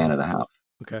 Man of the House.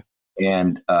 Okay.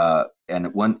 And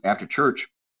after church,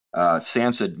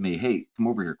 Sam said to me, "Hey, come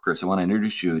over here, Chris. I want to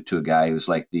introduce you to a guy who's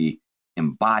like the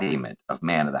embodiment of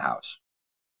Man of the House."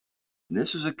 And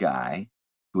this is a guy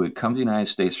who had come to the United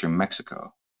States from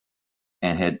Mexico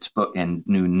and and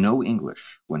knew no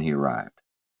English when he arrived,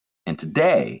 and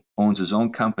today owns his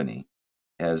own company,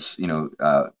 has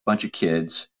a bunch of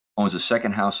kids, owns a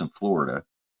second house in Florida,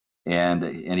 and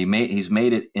he's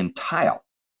made it in tile.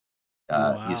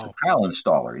 Wow. He's a tile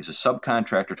installer. He's a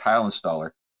subcontractor tile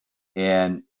installer.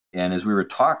 And as we were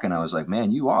talking, I was like,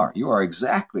 "Man, you are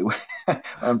exactly what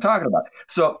I'm talking about."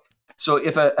 So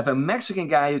if a Mexican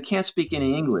guy who can't speak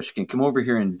any English can come over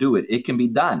here and do it, it can be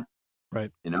done.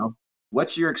 Right.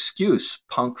 What's your excuse,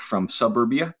 punk from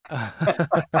suburbia?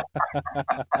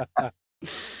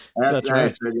 That's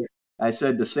right. I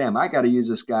said to Sam, I got to use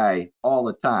this guy all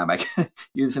the time. I can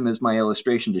use him as my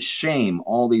illustration to shame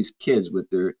all these kids with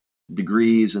their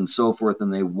degrees and so forth,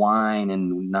 and they whine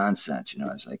and nonsense. I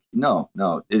was like, no,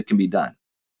 it can be done.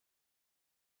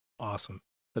 Awesome.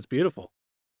 That's beautiful.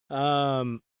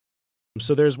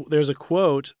 So there's a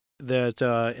quote that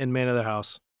in Man of the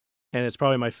House, and it's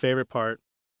probably my favorite part.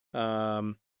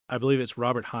 I believe it's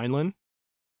Robert Heinlein.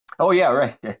 Oh yeah,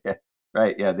 right.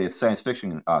 Right, yeah, the science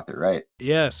fiction author, right?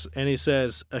 Yes, and he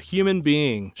says, "A human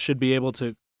being should be able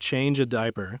to change a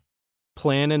diaper,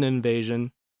 plan an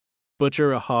invasion,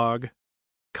 butcher a hog,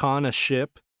 con a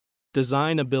ship,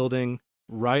 design a building,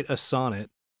 write a sonnet,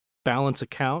 balance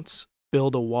accounts,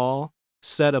 build a wall,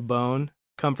 set a bone,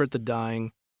 comfort the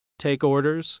dying, take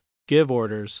orders, give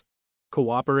orders,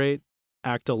 cooperate,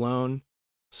 act alone,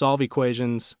 solve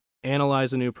equations,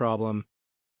 analyze a new problem,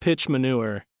 pitch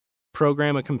manure,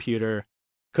 program a computer,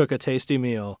 cook a tasty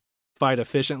meal, fight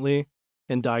efficiently,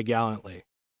 and die gallantly.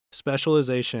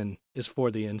 Specialization is for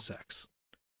the insects."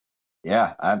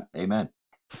 Yeah, amen.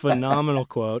 Phenomenal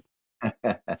quote.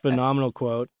 Phenomenal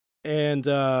quote. And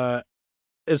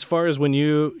as far as when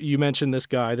you mentioned this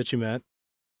guy that you met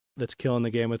that's killing the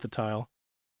game with the tile,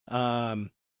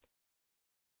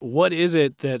 what is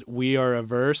it that we are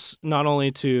averse not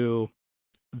only to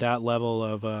that level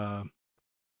of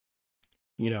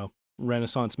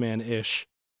Renaissance man-ish,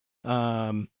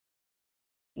 what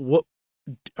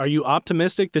are you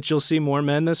optimistic that you'll see more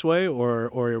men this way,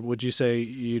 or would you say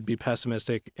you'd be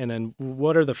pessimistic? And then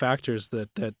what are the factors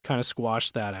that kind of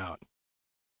squash that out?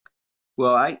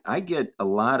 Well, I get a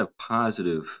lot of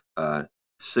positive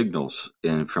signals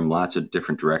from lots of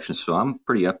different directions, so I'm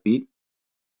pretty upbeat.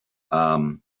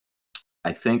 Um,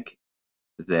 I think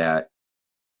that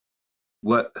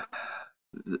what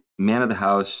the Man of the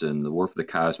House and the War for the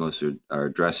Cosmos are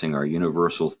addressing are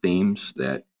universal themes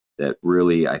that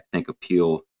really I think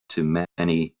appeal to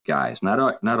many guys, not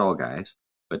all guys,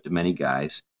 but to many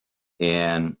guys.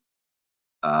 And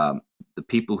um, the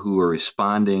people who are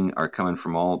responding are coming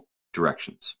from all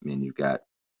directions. I mean, you've got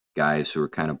guys who are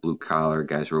kind of blue collar,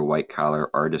 guys who are white collar,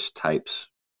 artist types.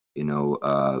 You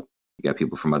got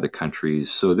people from other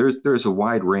countries. So there's a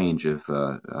wide range of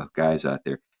guys out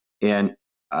there, and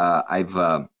I've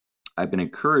been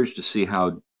encouraged to see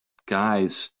how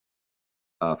guys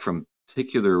from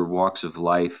particular walks of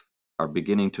life are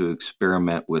beginning to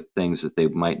experiment with things that they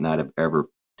might not have ever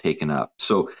taken up.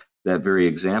 So that very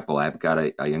example, I've got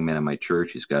a young man in my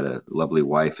church. He's got a lovely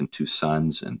wife and two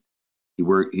sons, and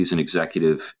he's an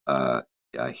executive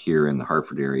here in the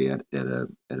Hartford area at a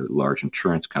large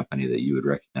insurance company that you would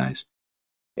recognize.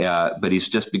 But he's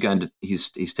just begun to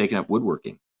he's taken up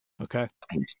woodworking. Okay.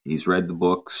 He's read the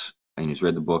books, and he's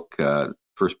read the book,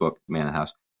 first book, Man of the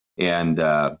House, and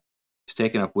he's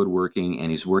taken up woodworking, and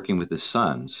he's working with his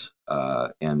sons,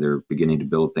 and they're beginning to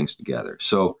build things together.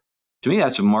 So to me,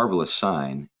 that's a marvelous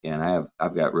sign, and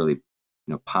I've got really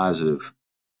positive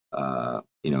a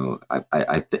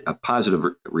positive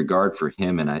regard for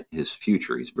him and his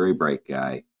future. He's a very bright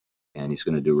guy, and he's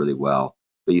going to do really well.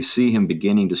 But you see him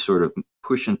beginning to sort of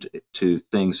push into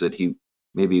things that he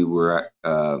maybe were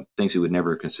things he would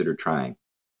never consider trying,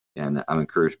 and I'm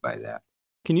encouraged by that.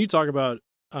 Can you talk about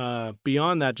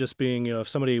beyond that, just being, if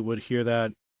somebody would hear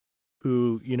that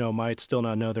who, might still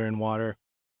not know they're in water,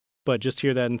 but just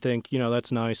hear that and think,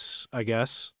 that's nice, I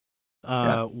guess.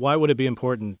 Why would it be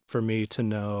important for me to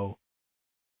know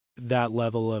that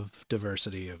level of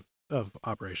diversity of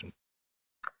operation?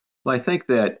 Well, I think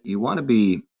that you want to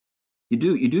be, you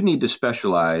do need to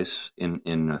specialize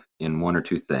in one or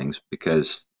two things,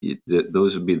 because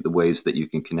those would be the ways that you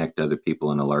can connect other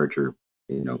people in a larger,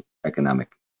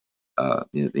 economic,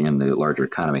 in the larger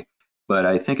economy. But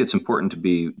I think it's important to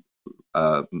be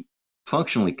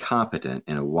functionally competent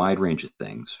in a wide range of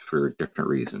things for different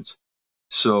reasons.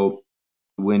 So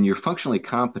when you're functionally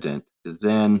competent,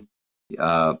 then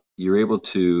you're able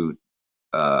to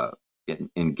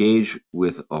engage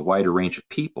with a wider range of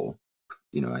people.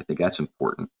 I think that's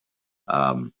important.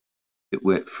 For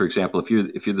example, if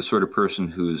you're the sort of person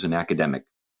who's an academic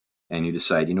and you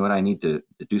decide, what, I need to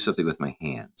do something with my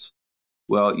hands.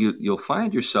 Well, you'll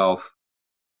find yourself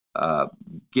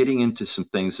getting into some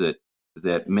things that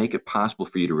make it possible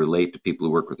for you to relate to people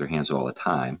who work with their hands all the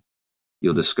time.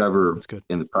 You'll discover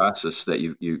in the process that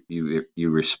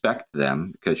you respect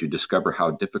them, because you discover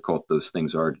how difficult those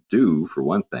things are to do, for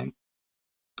one thing.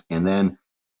 And then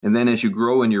as you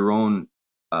grow in your own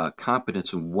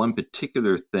competence in one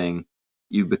particular thing,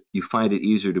 you find it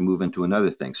easier to move into another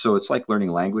thing. So it's like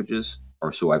learning languages,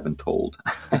 or so I've been told.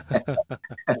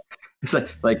 It's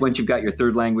like once you've got your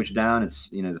third language down, it's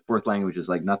the fourth language is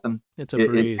like nothing. It's a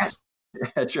breeze.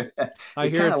 That's right. I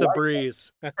hear it's a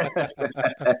breeze.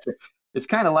 It's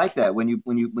kind of like that when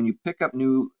you pick up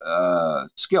new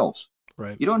skills.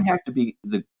 Right. You don't have to be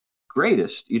the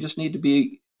greatest. You just need to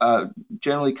be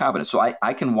generally competent. So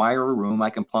I can wire a room, I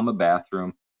can plumb a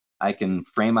bathroom, I can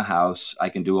frame a house, I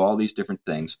can do all these different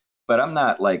things. But I'm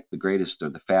not like the greatest or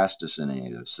the fastest in any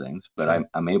of those things. But Sure.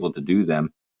 I'm able to do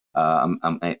them. I'm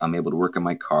able to work on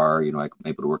my car. I'm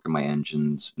able to work on my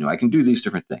engines. I can do these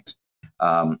different things.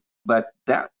 But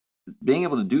that being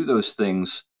able to do those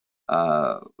things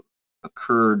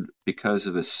occurred because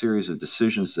of a series of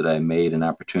decisions that I made and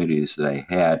opportunities that I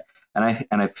had,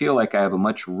 and I feel like I have a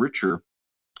much richer,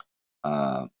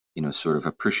 sort of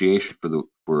appreciation for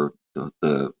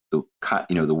the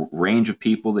range of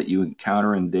people that you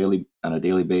encounter on a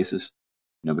daily basis.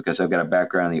 Because I've got a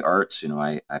background in the arts.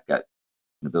 I've got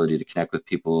an ability to connect with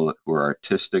people who are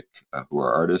artistic, who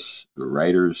are artists, who are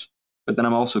writers. But then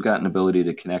I've also got an ability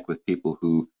to connect with people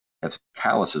who have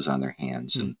calluses on their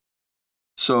hands, and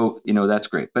so that's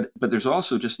great. But there's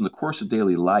also, just in the course of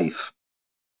daily life,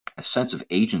 a sense of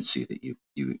agency that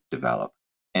you develop,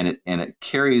 and it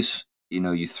carries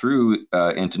you through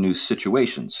into new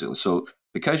situations. So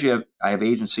because I have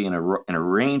agency in a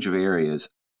range of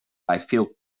areas, I feel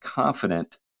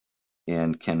confident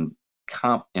and can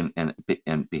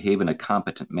and behave in a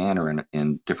competent manner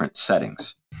in different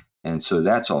settings, and so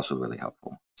that's also really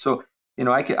helpful. So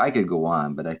I could go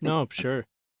on, but I think no, sure.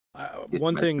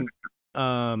 One thing,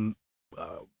 I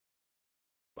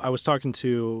was talking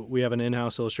to, we have an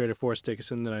in-house illustrator, Forrest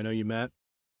Dickinson, that I know you met,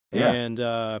 Yeah. and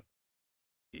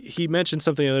he mentioned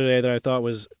something the other day that I thought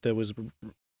was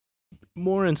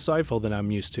more insightful than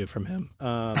I'm used to from him.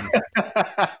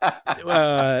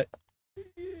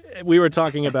 We were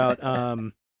talking about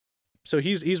so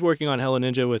he's working on Hello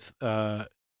Ninja with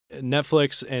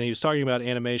Netflix, and he was talking about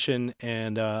animation,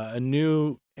 and a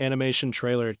new animation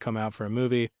trailer had come out for a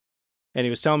movie, and he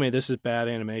was telling me this is bad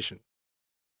animation.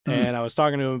 And I was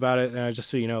talking to him about it, and I just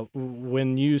said,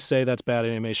 when you say that's bad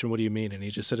animation, what do you mean? And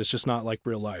he just said, it's just not like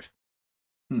real life.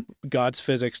 God's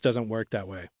physics doesn't work that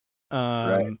way.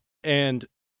 Right. And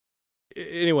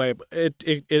anyway,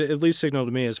 it at least signaled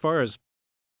to me, as far as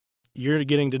you're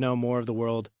getting to know more of the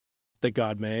world that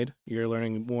God made, you're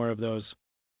learning more of those,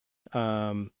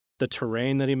 the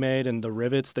terrain that he made and the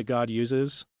rivets that God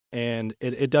uses. And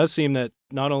it does seem that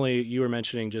not only you were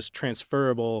mentioning just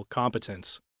transferable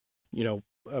competence,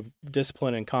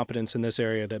 discipline and competence in this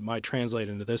area that might translate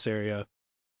into this area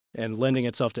and lending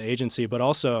itself to agency, but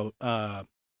also,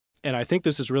 and I think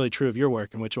this is really true of your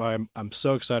work, in which I'm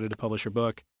so excited to publish your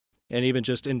book, and even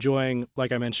just enjoying,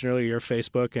 like I mentioned earlier, your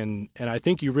Facebook, and I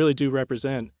think you really do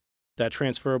represent that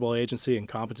transferable agency and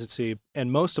competency.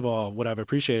 And most of all, what I've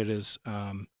appreciated is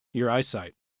your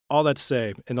eyesight. All that to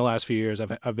say, in the last few years,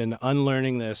 I've been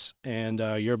unlearning this, and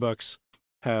your books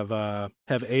have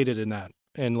aided in that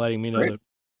and letting me know Great.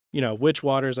 that, which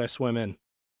waters I swim in.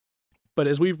 But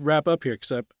as we wrap up here,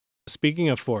 because speaking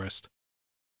of Forrest,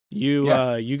 you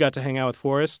got to hang out with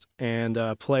Forrest and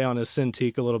play on his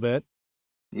Cintiq a little bit.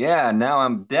 Yeah, now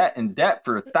I'm in debt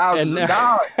for thousands of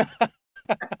dollars.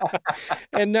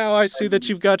 And now I see that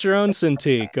you've got your own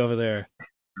Cintiq over there.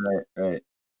 Right.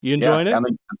 You enjoying it? I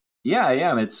mean, yeah, I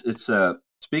am. It's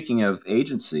speaking of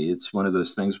agency, it's one of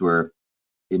those things where,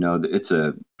 it's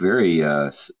a very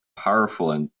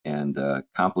powerful and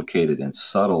complicated and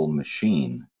subtle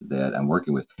machine that I'm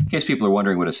working with. In case people are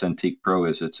wondering what a Cintiq Pro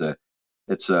is, it's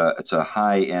a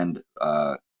high-end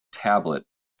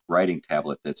writing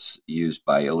tablet that's used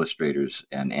by illustrators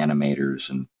and animators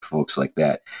and folks like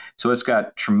that. So it's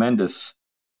got tremendous,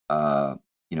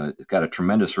 it's got a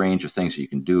tremendous range of things that you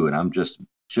can do, and I'm just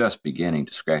beginning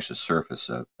to scratch the surface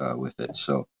with it.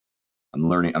 So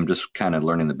I'm just kind of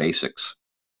learning the basics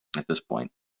at this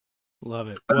point. Love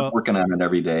it. But I'm working on it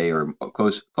every day, or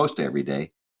close to every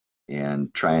day,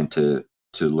 and trying to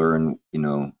learn,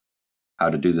 how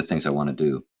to do the things I want to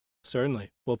do.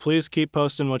 Certainly. Well, please keep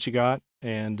posting what you got.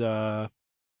 And like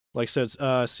I said,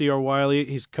 CR Wiley,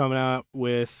 he's coming out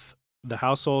with The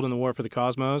Household and the War for the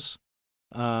Cosmos.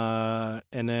 And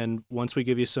then once we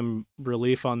give you some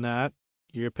relief on that,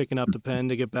 you're picking up the pen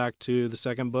to get back to the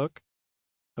second book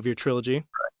of your trilogy.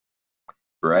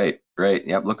 Right.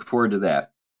 Yep, looking forward to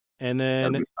that. And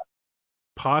then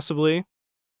possibly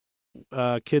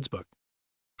kids' book.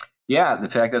 Yeah, in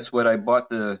fact, that's what I bought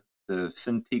the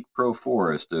Cintiq Pro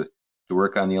for, is to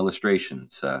work on the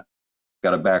illustrations.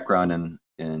 Got a background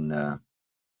in the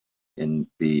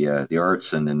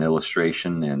arts and in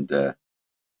illustration,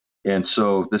 and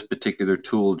so this particular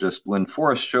tool, just when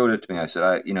Forrest showed it to me, I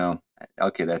said,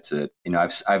 okay, that's it.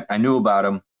 I knew about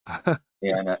them,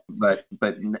 and but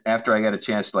after I got a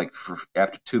chance,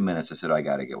 after 2 minutes, I said, I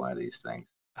got to get one of these things.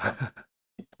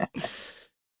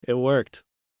 It worked.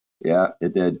 Yeah,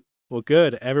 it did. Well,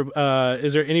 good.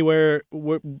 Is there anywhere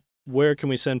where can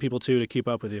we send people to keep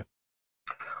up with you?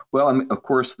 Well, of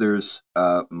course, there's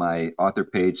my author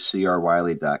page,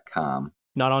 crwiley.com.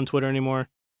 Not on Twitter anymore?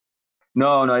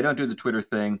 No, I don't do the Twitter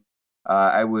thing.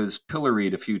 I was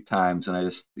pilloried a few times, and I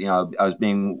just, I was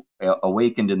being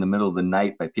awakened in the middle of the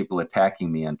night by people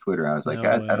attacking me on Twitter. I was like,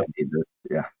 I don't need this.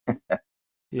 Yeah.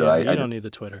 So you don't need the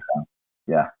Twitter.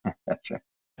 Yeah, that's right.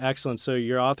 Excellent. So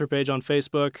your author page on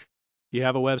Facebook, you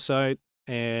have a website,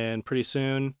 and pretty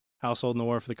soon, Household and the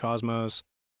War for the Cosmos,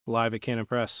 live at Canon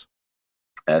Press.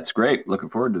 That's great. Looking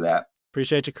forward to that.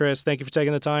 Appreciate you, Chris. Thank you for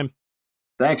taking the time.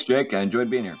 Thanks, Jake. I enjoyed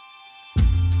being here.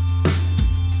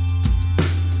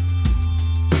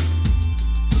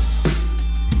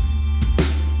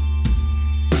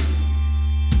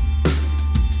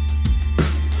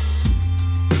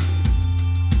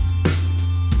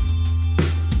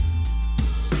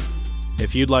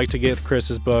 If you'd like to get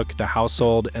Chris's book, The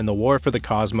Household and the War for the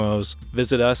Cosmos,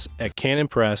 visit us at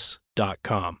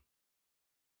canonpress.com.